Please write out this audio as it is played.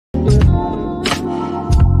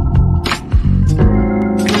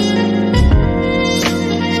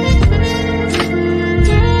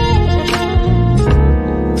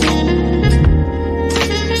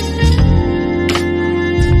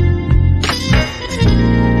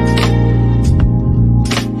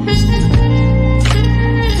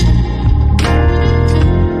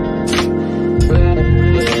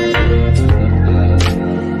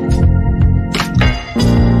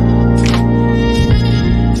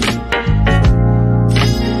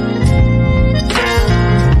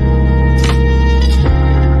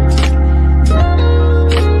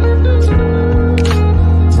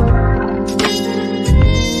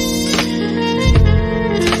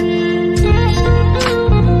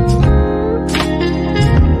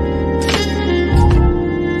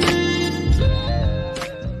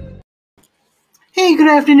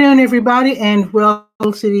afternoon, everybody, and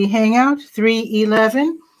welcome to City Hangout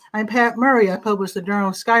 311. I'm Pat Murray. I publish the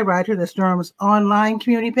Durham Skywriter, that's Durham's online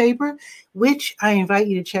community paper, which I invite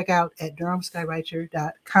you to check out at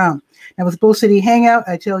durhamskywriter.com. Now, with Bull City Hangout,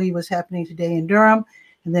 I tell you what's happening today in Durham,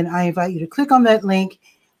 and then I invite you to click on that link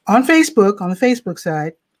on Facebook, on the Facebook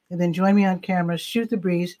side, and then join me on camera, shoot the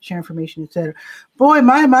breeze, share information, etc. Boy,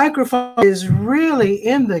 my microphone is really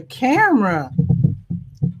in the camera.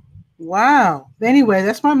 Wow. Anyway,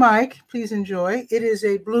 that's my mic. Please enjoy. It is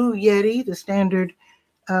a Blue Yeti, the standard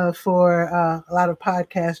for a lot of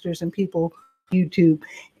podcasters and people on YouTube.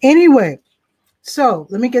 Anyway, so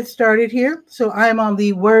let me get started here. So I'm on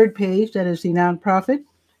the Word page, that is the nonprofit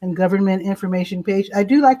and government information page. I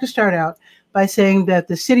do like to start out by saying that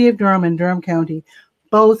the city of Durham and Durham County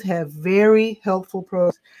both have very helpful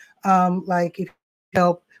programs, like if you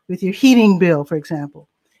help with your heating bill, for example.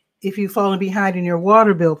 If you've fallen behind in your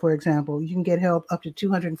water bill, for example, you can get help up to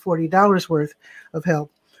 $240 worth of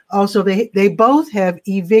help. Also, they both have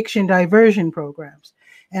eviction diversion programs.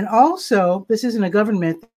 And also, this isn't a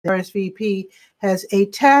government, the RSVP has a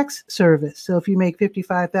tax service. So if you make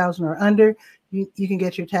 $55,000 or under, you can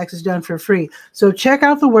get your taxes done for free. So check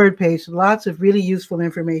out the Word page, lots of really useful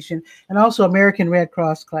information, and also American Red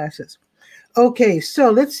Cross classes. Okay,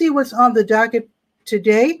 so let's see what's on the docket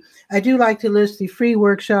today. I do like to list the free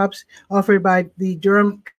workshops offered by the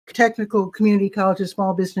Durham Technical Community College's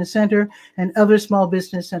Small Business Center and other small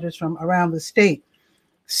business centers from around the state.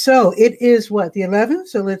 So it is what, the 11th?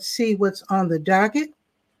 So let's see what's on the docket.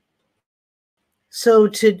 So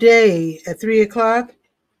today at 3 o'clock,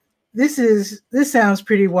 this sounds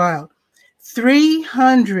pretty wild.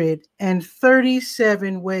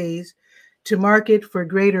 337 ways to market for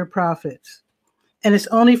greater profits. And it's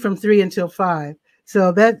only from 3 until 5.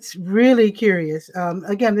 So that's really curious.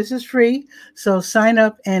 Again, this is free, so sign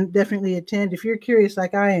up and definitely attend. If you're curious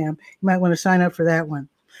like I am, you might want to sign up for that one.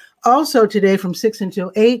 Also today from 6 until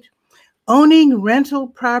 8, owning rental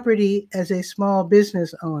property as a small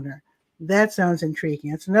business owner. That sounds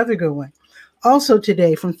intriguing. That's another good one. Also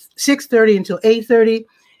today from 6:30 until 8:30,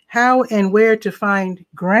 how and where to find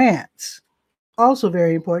grants. Also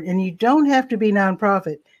very important. And you don't have to be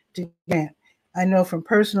nonprofit to grant. I know from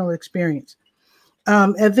personal experience.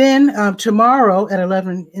 And then tomorrow at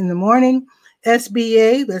 11 in the morning,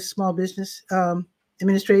 SBA, the Small Business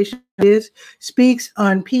Administration, speaks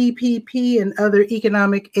on PPP and other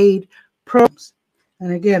economic aid programs.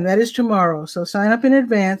 And again, that is tomorrow. So sign up in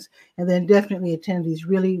advance and then definitely attend these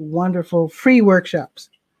really wonderful free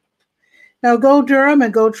workshops. Now, Go Durham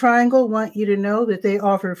and Go Triangle want you to know that they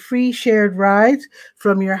offer free shared rides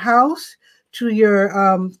from your house to your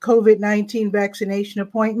COVID-19 vaccination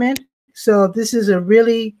appointment. So this is a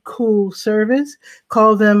really cool service.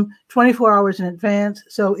 Call them 24 hours in advance.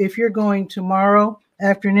 So if you're going tomorrow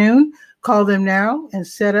afternoon, call them now and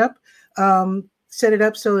set it up so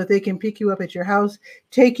that they can pick you up at your house,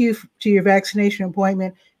 take you to your vaccination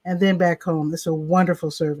appointment, and then back home. It's a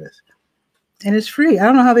wonderful service. And it's free. I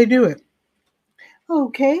don't know how they do it.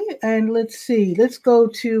 Okay, and let's see. Let's go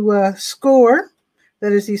to SCORE.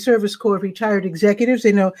 That is the Service Corps of Retired Executives.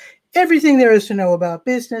 They know everything there is to know about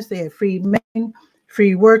business. They have free mentoring,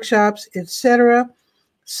 free workshops, etc.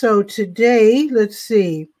 So today, let's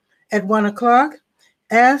see, at 1 o'clock,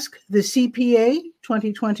 ask the CPA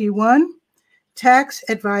 2021 tax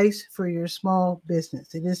advice for your small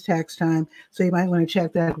business. It is tax time, so you might want to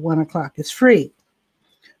check that at 1 o'clock. It's free.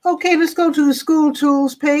 Okay, let's go to the school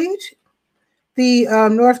tools page. The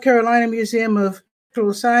North Carolina Museum of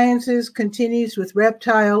Natural Sciences continues with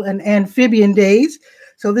reptile and amphibian days.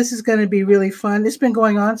 So this is going to be really fun. It's been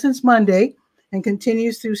going on since Monday and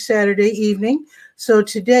continues through Saturday evening. So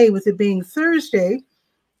today, with it being Thursday,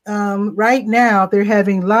 right now they're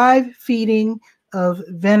having live feeding of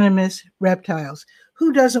venomous reptiles.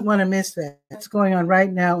 Who doesn't want to miss that? It's going on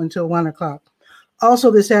right now until 1 o'clock.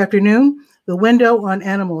 Also this afternoon, the Window on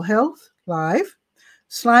Animal Health live.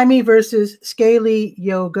 Slimy versus Scaly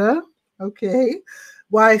Yoga. Okay.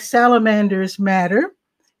 Why Salamanders Matter.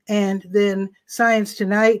 And then Science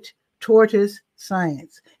Tonight, Tortoise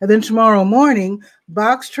Science. And then tomorrow morning,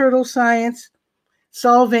 Box Turtle Science,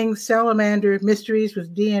 Solving Salamander Mysteries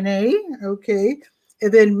with DNA. Okay.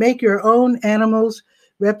 And then Make Your Own Animals,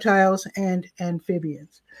 Reptiles, and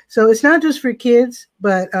Amphibians. So it's not just for kids,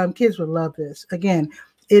 but kids would love this. Again,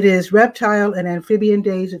 it is Reptile and Amphibian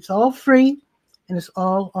Days. It's all free, and it's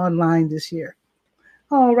all online this year.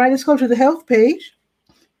 All right, let's go to the health page.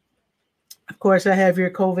 Of course, I have your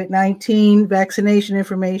COVID-19 vaccination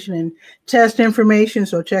information and test information,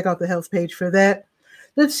 so check out the health page for that.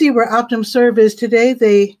 Let's see where OptumServe is today.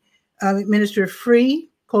 They administer free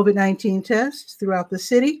COVID-19 tests throughout the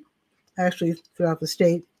city, actually throughout the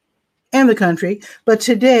state and the country. But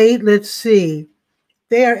today, let's see,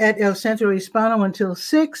 they are at El Centro Hispano until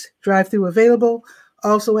 6, drive-through available.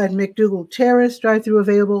 Also at McDougall Terrace, drive-through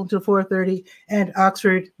available until 4:30, and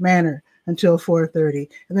Oxford Manor until 4:30.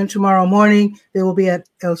 And then tomorrow morning, they will be at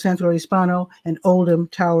El Centro Hispano and Oldham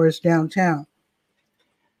Towers downtown.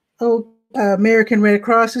 American Red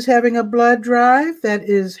Cross is having a blood drive that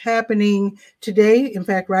is happening today, in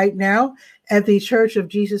fact, right now, at the Church of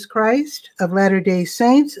Jesus Christ of Latter-day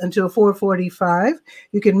Saints until 4:45.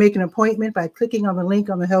 You can make an appointment by clicking on the link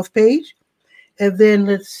on the health page. And then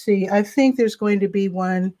let's see, I think there's going to be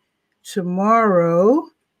one tomorrow.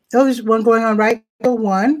 Oh, there's one going on right now.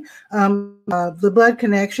 The Blood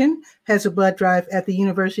Connection has a blood drive at the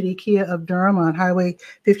University Kia of Durham on Highway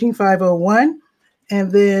 15501. And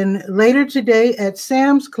then later today at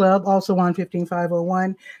Sam's Club, also on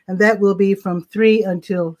 15501, and that will be from 3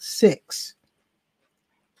 until 6.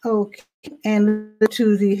 Okay, and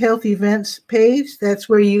to the health events page, that's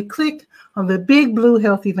where you click on the big blue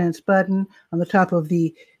health events button on the top of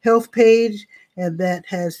the health page, and that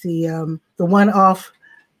has the one-off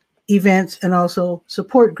events and also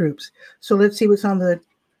support groups. So let's see what's on the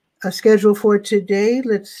schedule for today.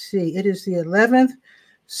 Let's see, it is the 11th.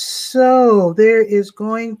 So there is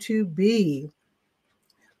going to be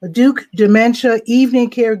a Duke Dementia Evening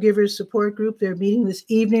Caregivers Support Group. They're meeting this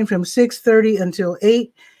evening from 6:30 until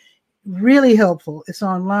 8. Really helpful. It's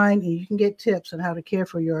online, and you can get tips on how to care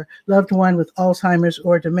for your loved one with Alzheimer's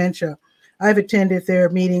or dementia. I've attended their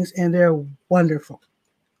meetings, and they're wonderful.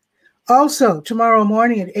 Also, tomorrow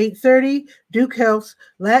morning at 8:30, Duke Health's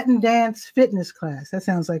Latin Dance Fitness Class. That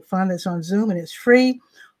sounds like fun. It's on Zoom, and it's free.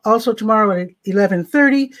 Also tomorrow at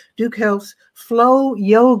 11:30, Duke Health's Flow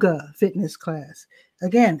Yoga Fitness Class.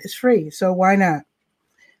 Again, it's free, so why not?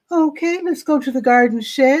 Okay, let's go to the garden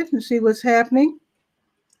shed and see what's happening.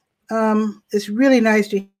 It's really nice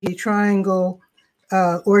to see Triangle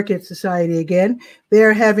Orchid Society again.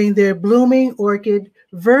 They're having their Blooming Orchid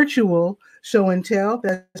virtual show and tell.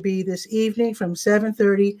 That'll be this evening from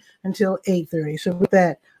 7:30 until 8:30. So with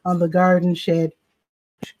that on the garden shed.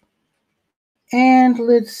 And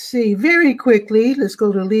let's see, very quickly, let's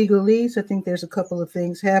go to legalese. I think there's a couple of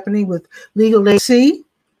things happening with legalese.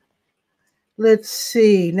 Let's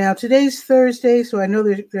see. Now, today's Thursday, so I know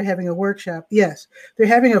they're having a workshop. Yes, they're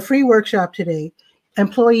having a free workshop today,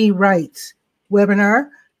 Employee Rights webinar,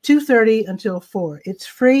 2:30 until 4. It's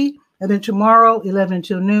free. And then tomorrow, 11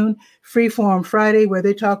 until noon, Freeform Friday, where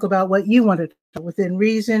they talk about what you want to talk within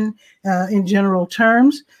reason, in general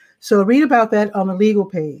terms. So read about that on the legal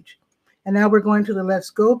page. And now we're going to the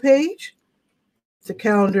Let's Go page, the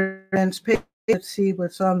calendar events page. Let's see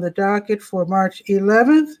what's on the docket for March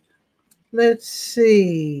 11th. Let's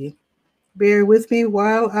see. Bear with me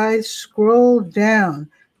while I scroll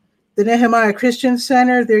down. The Nehemiah Christian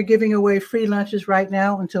Center, they're giving away free lunches right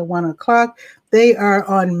now until 1 o'clock. They are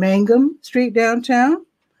on Mangum Street downtown.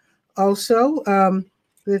 Also,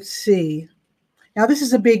 let's see. Now, this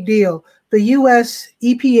is a big deal. The U.S.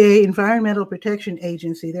 EPA, Environmental Protection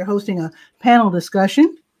Agency, they're hosting a panel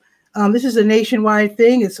discussion. This is a nationwide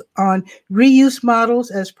thing. It's on reuse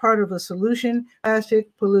models as part of the solution plastic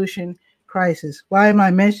pollution crisis. Why am I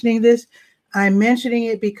mentioning this? I'm mentioning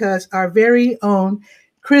it because our very own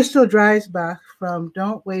Crystal Dreisbach from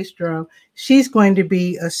Don't Waste Durham, she's going to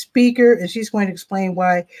be a speaker, and she's going to explain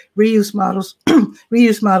why reuse models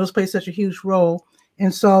play such a huge role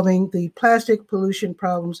in solving the plastic pollution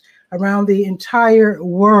problems around the entire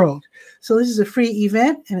world. So this is a free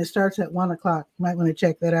event, and it starts at 1 o'clock. You might want to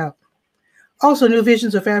check that out. Also, New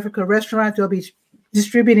Visions of Africa restaurant, they'll be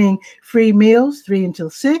distributing free meals 3 until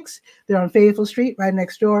 6. They're on Fayetteville Street, right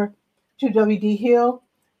next door to W.D. Hill.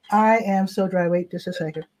 I am so dry. Wait just a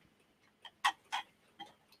second.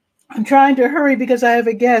 I'm trying to hurry because I have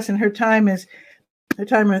a guest, and her timer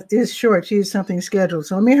is short. She has something scheduled.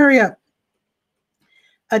 So let me hurry up.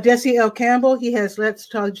 Desi L. Campbell, he has Let's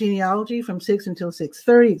Talk Genealogy from 6 until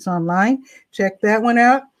 6:30. It's online. Check that one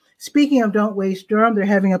out. Speaking of Don't Waste Durham, they're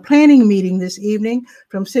having a planning meeting this evening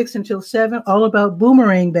from 6 until 7, all about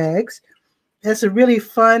boomerang bags. That's a really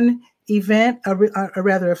fun event,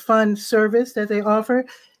 a fun service that they offer.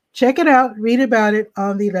 Check it out. Read about it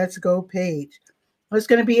on the Let's Go page. It's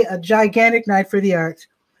going to be a gigantic night for the arts.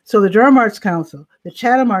 So the Durham Arts Council, the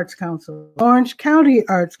Chatham Arts Council, Orange County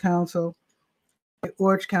Arts Council,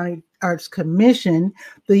 Orange County Arts Commission,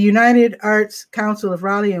 the United Arts Council of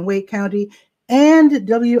Raleigh and Wake County, and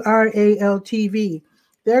WRAL-TV.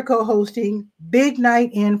 They're co-hosting Big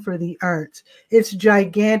Night In for the Arts. It's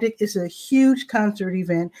gigantic. It's a huge concert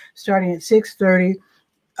event starting at 6:30.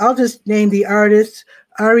 I'll just name the artists.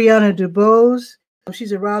 Ariana DeBose.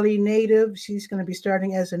 She's a Raleigh native. She's going to be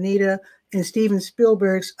starting as Anita in Steven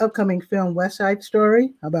Spielberg's upcoming film West Side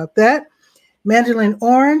Story. How about that? Mandolin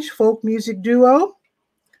Orange, folk music duo.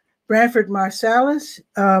 Branford Marsalis,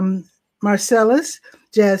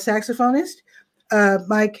 jazz saxophonist.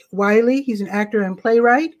 Mike Wiley, he's an actor and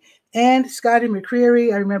playwright. And Scotty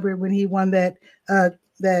McCreery, I remember when he won that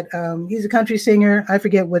he's a country singer. I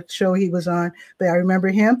forget what show he was on, but I remember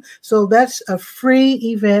him. So that's a free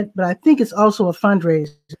event, but I think it's also a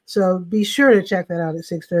fundraiser. So be sure to check that out at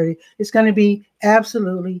 6:30. It's going to be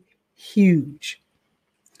absolutely huge.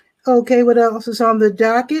 Okay, what else is on the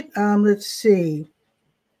docket? Let's see.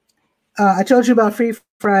 I told you about Free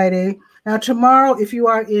Friday. Now, tomorrow, if you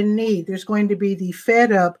are in need, there's going to be the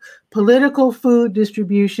Fed Up Political Food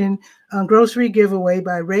Distribution Grocery Giveaway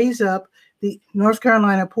by Raise Up, the North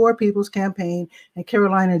Carolina Poor People's Campaign, and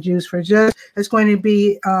Carolina Juice for Just. It's going to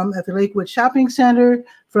be at the Lakewood Shopping Center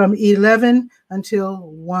from 11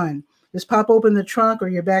 until 1. Just pop open the trunk or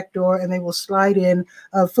your back door, and they will slide in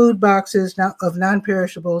food boxes of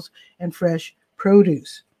non-perishables and fresh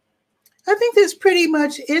produce. I think that's pretty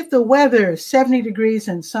much it. The weather, 70 degrees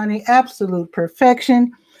and sunny, absolute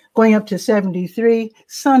perfection, going up to 73,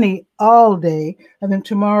 sunny all day. And then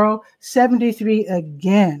tomorrow, 73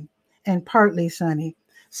 again and partly sunny.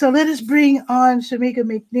 So let us bring on Shamika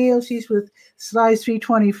McNeil. She's with Slice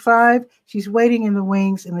 325. She's waiting in the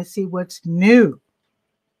wings, and let's see what's new.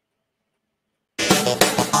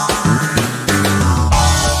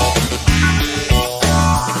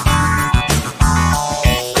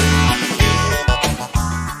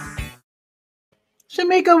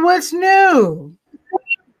 Shamika, what's new?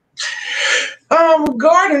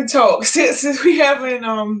 Garden talk. Since we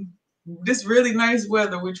having this really nice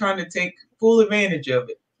weather, we're trying to take full advantage of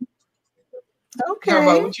it. Okay. How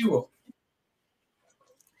about what you want?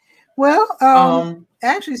 Well,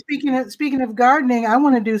 actually, speaking of gardening, I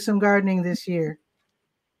want to do some gardening this year.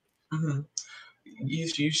 Mm-hmm.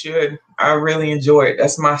 You should. I really enjoy it.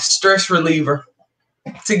 That's my stress reliever.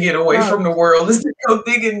 To get away from the world is to go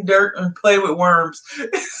dig in dirt and play with worms.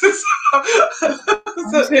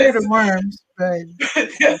 I'm scared of worms, but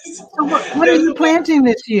so what are you planting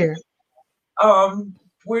this year? Right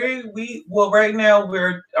now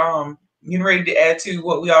we're getting ready to add to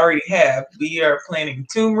what we already have. We are planting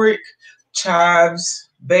turmeric, chives,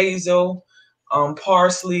 basil,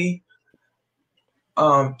 parsley,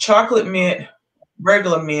 chocolate mint,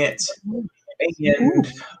 regular mint, and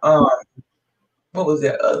what was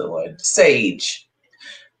that other one? Sage.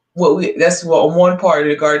 That's one part of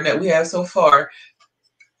the garden that we have so far.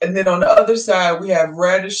 And then on the other side, we have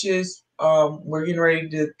radishes. We're getting ready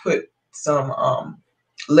to put some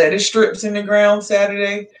lettuce strips in the ground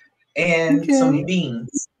Saturday, and some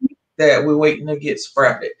beans that we're waiting to get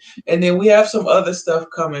sprouted. And then we have some other stuff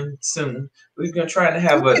coming soon. We're going to try to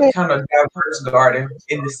have a kind of diverse garden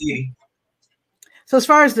in the city. So as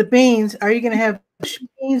far as the beans, are you going to have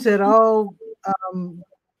beans at all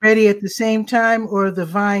ready at the same time, or the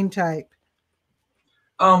vine type?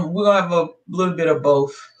 We're gonna have a little bit of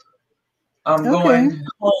both. I'm going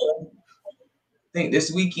home, I think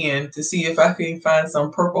this weekend, to see if I can find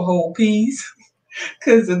some purple whole peas,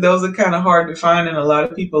 because those are kind of hard to find, and a lot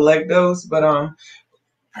of people like those. But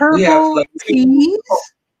we have like peas.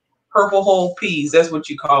 Purple whole peas. That's what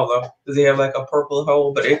you call them, because they have like a purple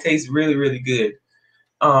hole, but it tastes really, really good.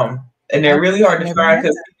 And they're really hard to find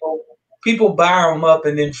because people buy them up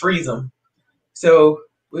and then freeze them. So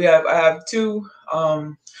I have two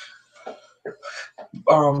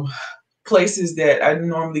places that I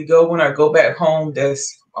normally go when I go back home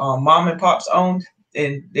that's mom and pop's owned,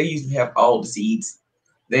 and they usually have all the seeds.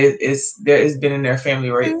 It's been in their family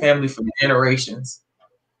for generations.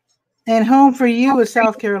 And home for you is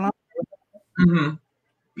South Carolina. Mm-hmm.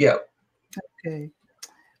 Yep. Okay.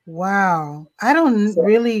 Wow. I don't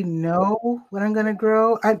really know what I'm going to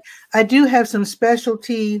grow. I do have some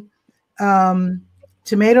specialty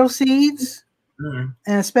tomato seeds. Mm-hmm.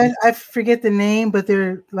 And I forget the name, but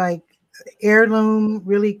they're like heirloom,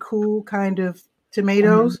 really cool kind of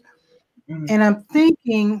tomatoes. Mm-hmm. And I'm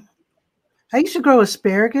thinking, I used to grow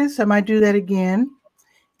asparagus. I might do that again.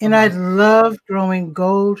 And I love growing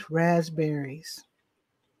gold raspberries.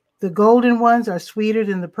 The golden ones are sweeter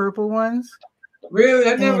than the purple ones. Really?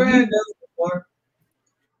 I've never had those before.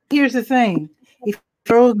 Here's the thing. If you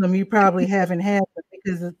throw them, you probably haven't had them,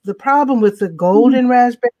 because the problem with the golden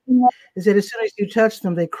raspberry is that as soon as you touch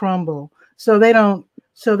them, they crumble. You don't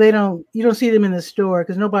see them in the store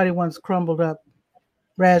because nobody wants crumbled up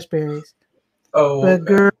raspberries. Oh, but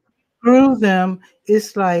girl, grew them,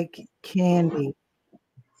 it's like candy.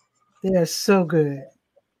 They are so good.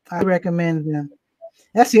 I recommend them.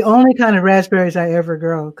 That's the only kind of raspberries I ever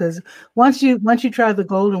grow. Because once you try the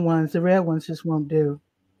golden ones, the red ones just won't do.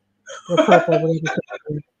 Or purple, whatever.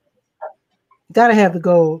 You gotta have the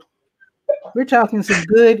gold. We're talking some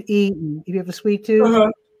good eating. If you have a sweet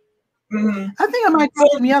tooth, I think I might grow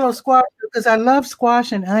some yellow squash because I love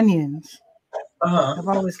squash and onions. I've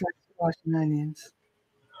always liked squash and onions.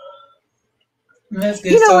 That's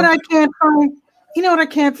good. You know what I can't find? You know what I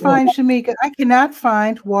can't find, Shamika? I cannot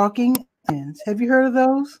find walking onions. Have you heard of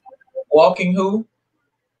those? Walking who?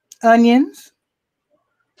 Onions.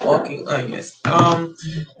 Walking onions.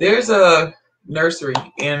 There's a nursery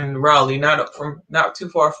in Raleigh, not too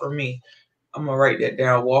far from me. I'm gonna write that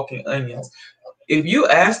down. Walking onions. If you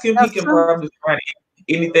ask him, he can probably find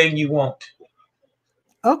anything you want.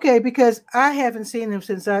 Okay, because I haven't seen them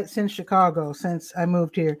since Chicago, since I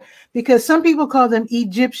moved here. Because some people call them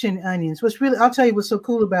Egyptian onions. I'll tell you what's so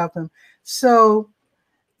cool about them. So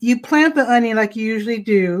you plant the onion like you usually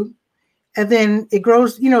do, and then it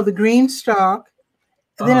grows, the green stalk.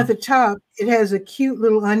 And then at the top, it has a cute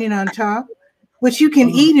little onion on top, which you can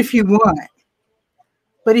eat if you want.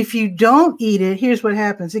 But if you don't eat it, here's what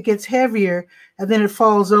happens. It gets heavier, and then it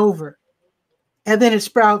falls over. And then it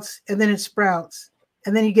sprouts, and then it sprouts.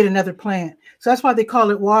 And then you get another plant. So that's why they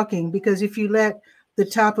call it walking, because if you let the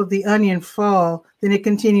top of the onion fall, then it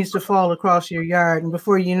continues to fall across your yard. And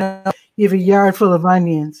before you know, you have a yard full of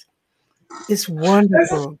onions. It's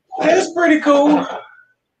wonderful. That's pretty cool.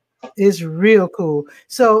 It's real cool.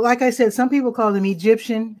 So like I said, some people call them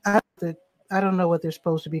Egyptian. I don't know what they're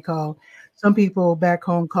supposed to be called. Some people back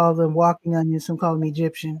home call them walking onions. Some call them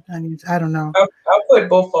Egyptian onions. I don't know. I'll put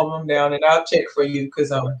both of them down and I'll check for you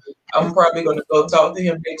because I'm probably going to go talk to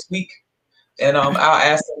him next week and I'll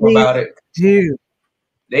ask him about it. Dude.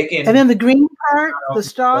 They can. And then the green part, the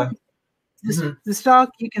stalk, the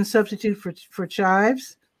stalk you can substitute for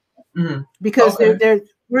chives because they're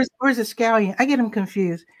where's the scallion? I get them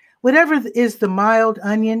confused. Whatever is the mild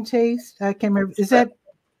onion taste, I can't remember. Is that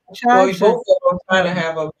chives? Well, both of them kind of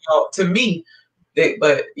have to me,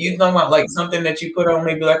 but you talking about like something that you put on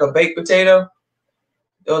maybe like a baked potato?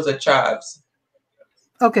 Those are chives.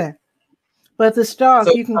 Okay, but the stalk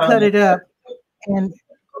you can cut it up, and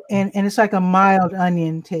it's like a mild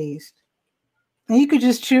onion taste, and you could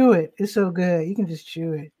just chew it. It's so good. You can just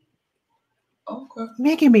chew it. Okay,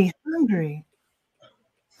 making me hungry.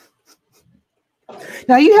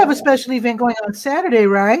 Now you have a special event going on Saturday,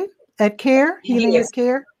 right? At Care, Healing with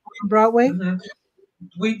Care, on Broadway.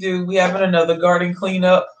 We do. We having another garden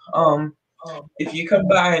cleanup. If you come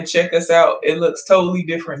by and check us out, it looks totally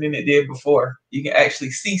different than it did before. You can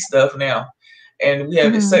actually see stuff now, and we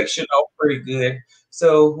have it sectioned off pretty good.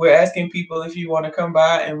 So we're asking people if you want to come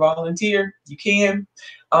by and volunteer, you can.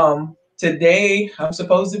 Today, I'm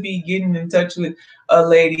supposed to be getting in touch with a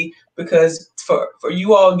lady because for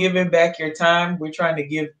you all giving back your time, we're trying to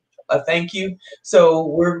give a thank you. So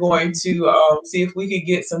we're going to see if we could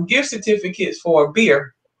get some gift certificates for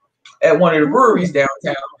beer at one of the breweries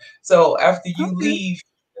downtown. So after you leave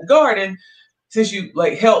the garden, since you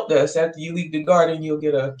helped us, after you leave the garden, you'll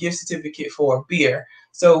get a gift certificate for a beer.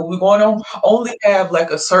 So we're going to only have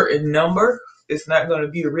like a certain number. It's not going to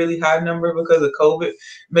be a really high number because of COVID,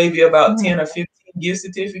 maybe about 10 or 15 gift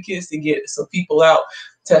certificates to get some people out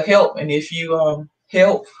to help. And if you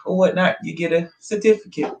help or whatnot, you get a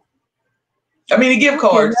certificate. I mean, a gift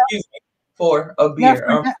card, excuse me, for a beer.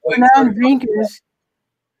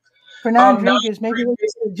 For non-drinkers, maybe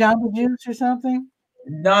Jamba Juice or something?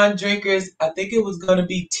 Non-drinkers, I think it was going to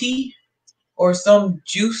be tea or some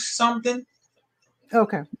juice something.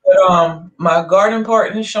 Okay. But my garden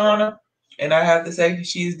partner, Shauna, and I have to say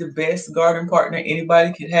she's the best garden partner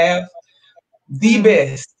anybody could have. The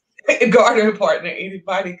best garden partner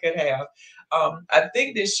anybody could have. I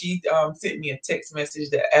think that she sent me a text message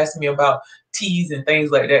that asked me about teas and things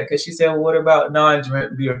like that because she said, well, what about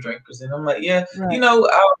non-beer drinkers? And I'm like, yeah,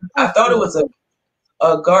 I thought it was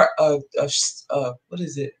what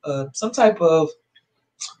is it? Some type of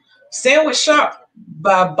sandwich shop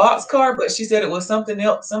by Boxcar, but she said it was something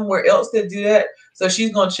else, somewhere else that do that. So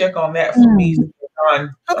she's gonna check on that for me.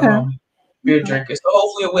 Beer drinkers. So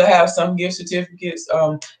hopefully we'll have some gift certificates.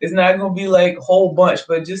 It's not gonna be like a whole bunch,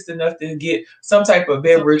 but just enough to get some type of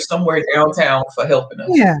beverage somewhere downtown for helping us.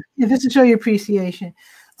 Yeah, just to show your appreciation.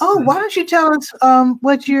 Oh, why don't you tell us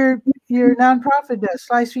what your nonprofit does?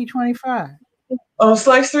 Slice 325.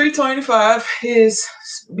 Slice 325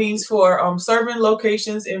 means for serving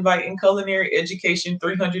locations, inviting culinary education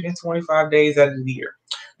 325 days out of the year.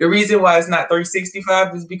 The reason why it's not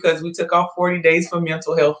 365 is because we took off 40 days for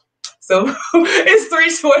mental health. So it's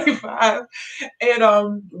 325.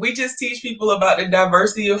 And we just teach people about the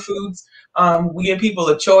diversity of foods, We give people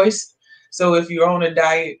a choice. So if you're on a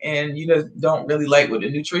diet and you just don't really like what the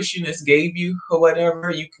nutritionist gave you or whatever,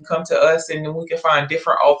 you can come to us and then we can find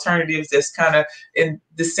different alternatives that's kind of in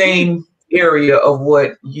the same area of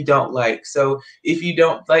what you don't like. So if you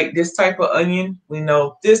don't like this type of onion, we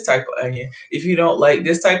know this type of onion. If you don't like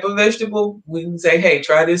this type of vegetable, we can say, hey,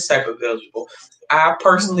 try this type of vegetable. I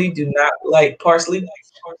personally do not like parsley,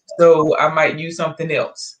 so I might use something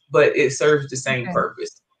else, but it serves the same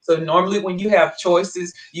purpose. So normally when you have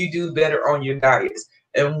choices, you do better on your diets.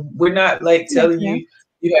 And we're not like telling you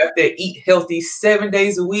you have to eat healthy 7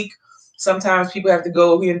 days a week. Sometimes people have to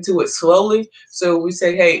go into it slowly. So we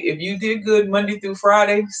say, hey, if you did good Monday through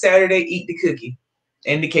Friday, Saturday, eat the cookie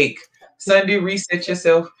and the cake. Sunday, reset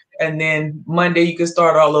yourself. And then Monday, you can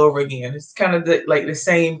start all over again. It's kind of like the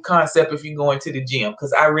same concept if you go into the gym,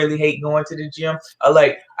 because I really hate going to the gym. I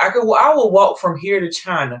will walk from here to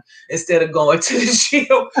China instead of going to the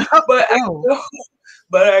gym.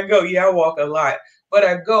 But I go, I walk a lot. But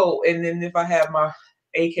I go, and then if I have my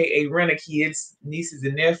AKA renter kids, nieces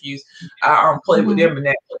and nephews, I play with them, and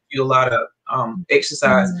that do a lot of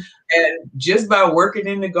exercise. And just by working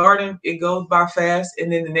in the garden, it goes by fast.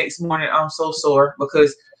 And then the next morning, I'm so sore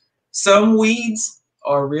because some weeds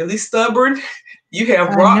are really stubborn. You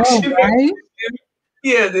have rocks. Right?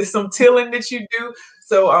 Yeah, there's some tilling that you do.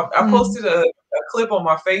 So I posted a clip on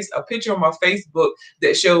my a picture on my Facebook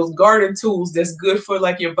that shows garden tools that's good for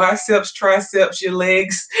like your biceps, triceps, your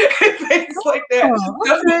legs, and things like that. So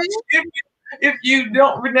if you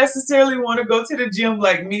don't necessarily want to go to the gym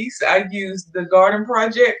like me, so I use the garden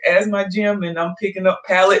project as my gym, and I'm picking up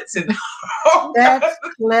pallets and that's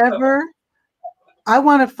clever. I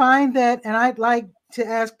want to find that, and I'd like to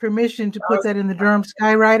ask permission to put that in the Durham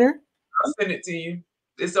Skywriter. I'll send it to you.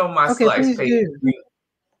 It's on my slice page.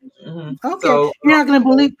 Okay, so, you're not going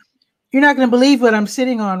to believe what I'm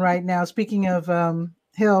sitting on right now. Speaking of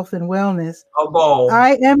health and wellness,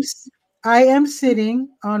 I am sitting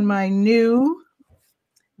on my new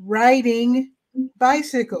riding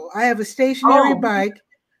bicycle. I have a stationary bike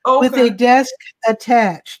with a desk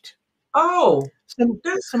attached. So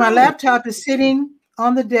my laptop is sitting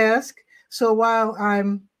on the desk. So while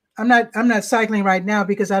I'm not cycling right now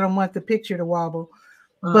because I don't want the picture to wobble.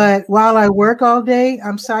 But while I work all day,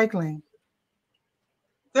 I'm cycling.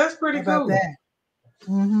 That's pretty cool. That. That's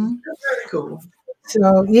pretty cool.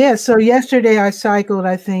 So yesterday I cycled,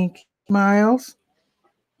 I think, miles.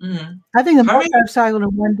 I think the most I've cycled in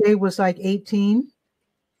one day was like 18.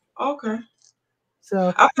 Okay.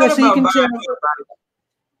 So I thought about you can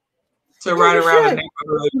to ride around the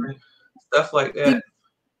neighborhood and stuff like that.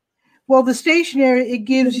 Well, the stationary, it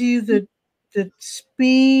gives you the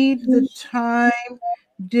speed, the time,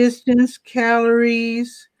 distance,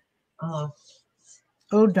 calories,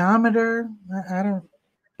 odometer. I don't know.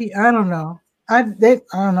 I don't know.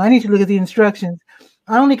 I need to look at the instructions.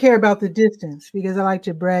 I only care about the distance because I like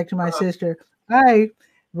to brag to my sister. I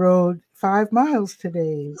rode 5 miles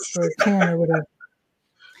today or 10 or whatever.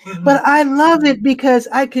 But I love it because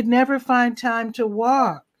I could never find time to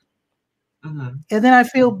walk. And then I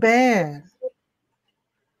feel bad,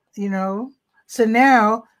 So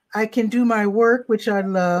now I can do my work, which I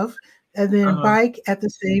love, and then bike at the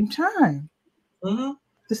same time.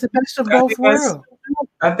 It's the best of both worlds.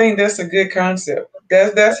 I think that's a good concept.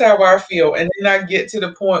 That's how I feel. And then I get to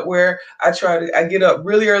the point where I get up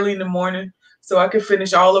really early in the morning so I can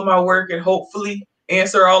finish all of my work and hopefully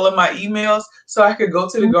answer all of my emails so I could go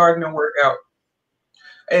to the garden and work out.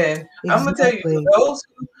 And I'm going to tell you, for those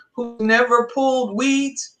who never pulled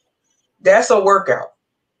weeds, that's a workout.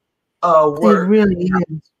 It really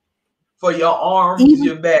is. For your arms,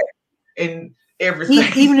 your back, and everything.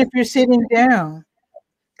 Even if you're sitting down.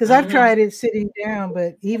 Because I've tried it sitting down,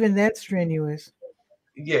 but even that's strenuous.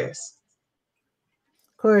 Yes.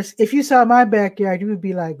 Of course, if you saw my backyard, you would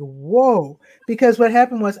be like, whoa. Because what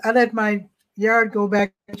happened was I let my yard go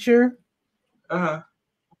back mature.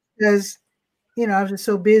 Because, I was just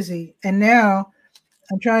so busy. And now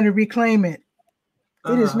I'm trying to reclaim it.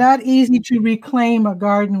 It is not easy to reclaim a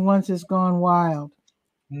garden once it's gone wild.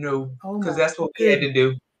 No, because that's what we had to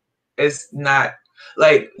do. It's not.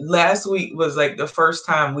 Like last week was like the first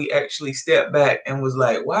time we actually stepped back and was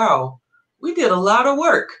like, wow, we did a lot of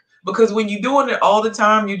work. Because when you're doing it all the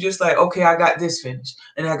time, you're just like, okay, I got this finished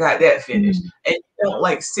and I got that finished. And you don't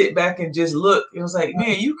like sit back and just look. It was like,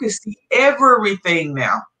 man, you can see everything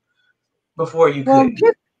now before you could.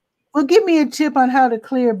 Give me a tip on how to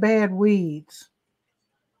clear bad weeds.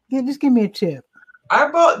 Just give me a tip.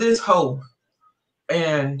 I bought this hoe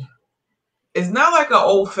and it's not like an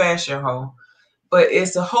old-fashioned hoe. But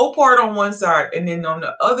it's a whole part on one side, and then on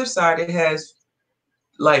the other side, it has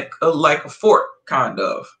like a fork, kind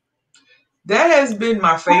of. That has been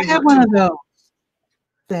my favorite. I have one of those.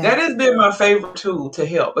 That has been my favorite tool to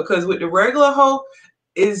help, because with the regular hoe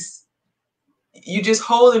is you just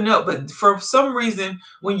holding up, but for some reason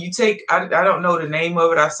when you take, I don't know the name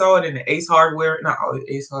of it. I saw it in the Ace Hardware, not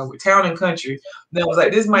Ace Hardware, Town and Country. Then I was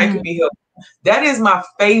like, this might could be helpful. That is my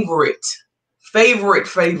favorite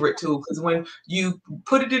tool, because when you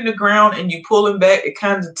put it in the ground and you pull them back, it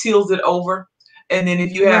kind of tilts it over, and then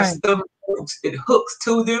if you have stomach roots, it hooks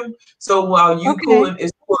to them. So while you pulling,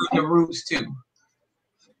 it's pulling the roots too.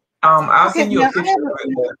 I'll send you a picture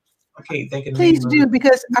right there. I can't think of the name. Please do,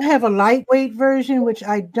 because I have a lightweight version, which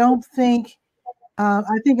I don't think. I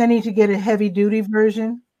think I need to get a heavy duty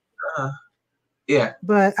version. Yeah,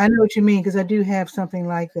 but I know what you mean, because I do have something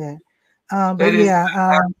like that. But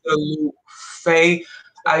absolute fake.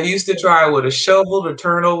 I used to try with a shovel to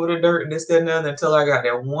turn over the dirt and this, that, and the other, until I got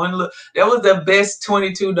that one look. That was the best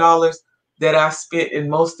 $22 that I spent in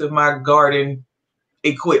most of my garden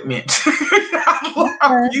equipment.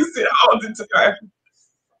 I use it all the time.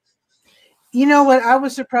 You know what? I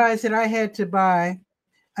was surprised that I had to buy.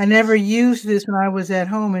 I never used this when I was at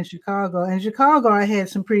home in Chicago. In Chicago, I had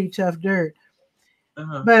some pretty tough dirt.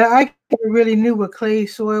 But I really knew what clay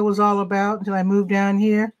soil was all about until I moved down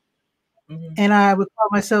here. And I would call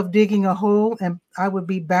myself digging a hole, and I would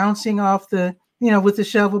be bouncing off the, with the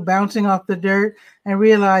shovel, bouncing off the dirt, and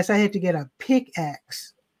realized I had to get a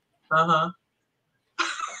pickaxe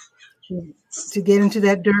to get into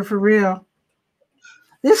that dirt for real.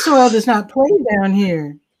 This soil does not play down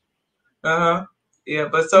here. Yeah,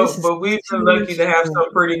 but we've been lucky to have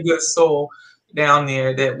some pretty good soil down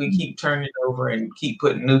there that we keep turning over and keep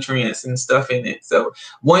putting nutrients and stuff in it. So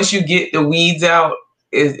once you get the weeds out,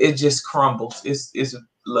 it just crumbles. It's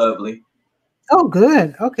lovely. Oh,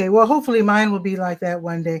 good. Okay. Well, hopefully mine will be like that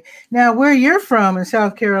one day. Now, where you're from in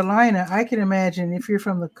South Carolina, I can imagine if you're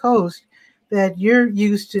from the coast that you're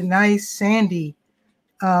used to nice sandy,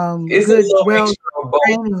 it's good,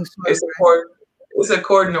 it's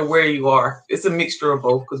according to where you are. It's a mixture of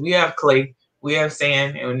both, because we have clay, we have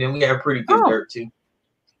sand, and then we have pretty good dirt too.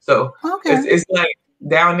 So it's like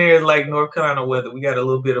down there, like North Carolina weather. We got a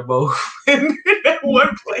little bit of both in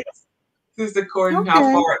one place. It's according to how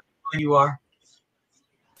far you are.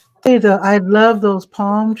 I love those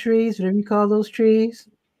palm trees, whatever you call those trees.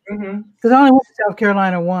 Because I only went to South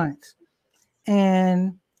Carolina once,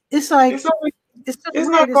 and it's like it's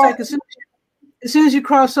like as soon as you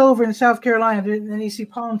cross over in South Carolina, then you see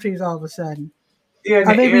palm trees all of a sudden. Yeah,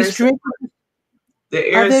 are they restricted?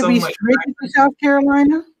 Are they restricted to South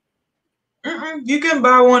Carolina? You can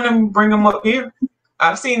buy one and bring them up here.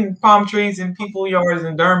 I've seen palm trees in people's yards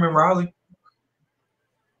in Durham and Raleigh.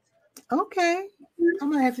 Okay,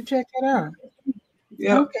 I'm gonna have to check that out.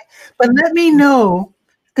 Yeah. Okay, but let me know,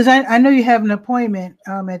 because I know you have an appointment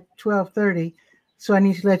at 12:30, so I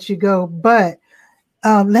need to let you go. But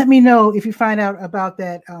let me know if you find out about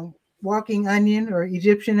that walking onion or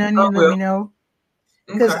Egyptian onion. Let me know,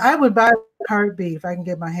 because I would buy a heartbeat if I can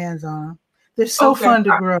get my hands on them. They're so fun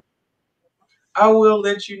to grow. I will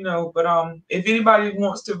let you know. But if anybody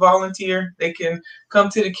wants to volunteer, they can come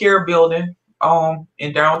to the Care Building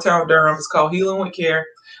in downtown Durham. It's called Healing with Care.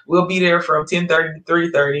 We'll be there from 10:30 to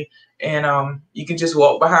 3:30, and you can just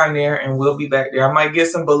walk behind there, and we'll be back there. I might get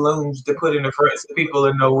some balloons to put in the front so people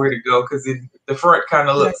will know where to go, because the front kind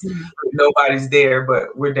of looks like nobody's there,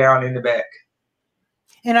 but we're down in the back.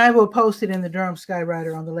 And I will post it in the Durham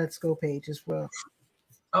Skywriter on the Let's Go page as well.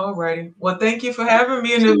 All righty. Well, thank you for having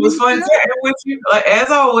me, and it was fun chatting with you,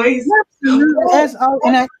 as always.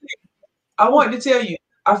 And I wanted to tell you,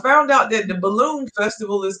 I found out that the Balloon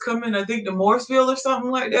Festival is coming, I think, to Mooresville or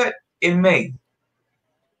something like that, in May.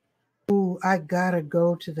 Oh, I gotta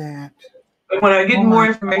go to that. When I get more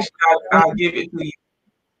information, I'll give it to you.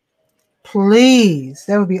 Please,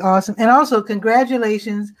 that would be awesome. And also,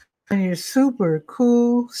 congratulations on your super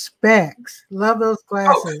cool specs. Love those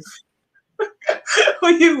glasses.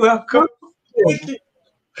 Well, you're welcome. Thank you.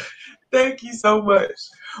 Thank you so much.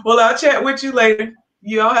 Well, I'll chat with you later.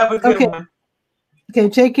 You all have a good one. Okay,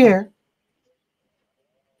 take care.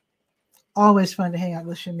 Always fun to hang out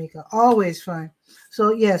with Shamika. Always fun.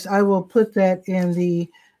 So yes, I will put that in the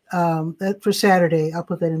for Saturday. I'll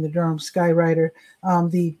put that in the Durham Skywriter,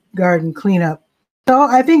 the garden cleanup. So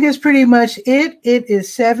I think that's pretty much it. It is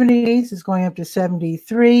 70s. It's going up to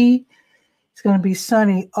 73. It's going to be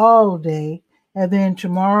sunny all day. And then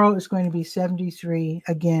tomorrow it's going to be 73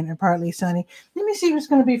 again and partly sunny. Let me see what it's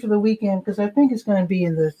going to be for the weekend, because I think it's going to be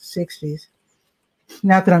in the 60s.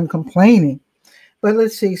 Not that I'm complaining, but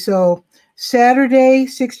let's see. So Saturday,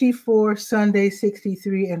 64, Sunday,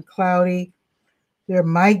 63, and cloudy. There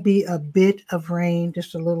might be a bit of rain,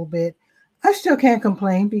 just a little bit. I still can't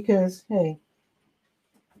complain because, hey,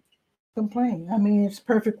 complain. I mean, it's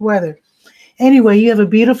perfect weather. Anyway, you have a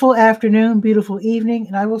beautiful afternoon, beautiful evening,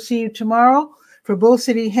 and I will see you tomorrow for Bull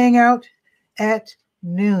City Hangout at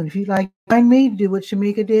noon. If you'd like to find me, do what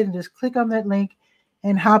Shamika did and just click on that link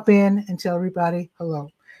and hop in and tell everybody hello.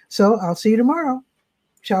 So I'll see you tomorrow.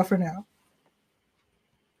 Ciao for now.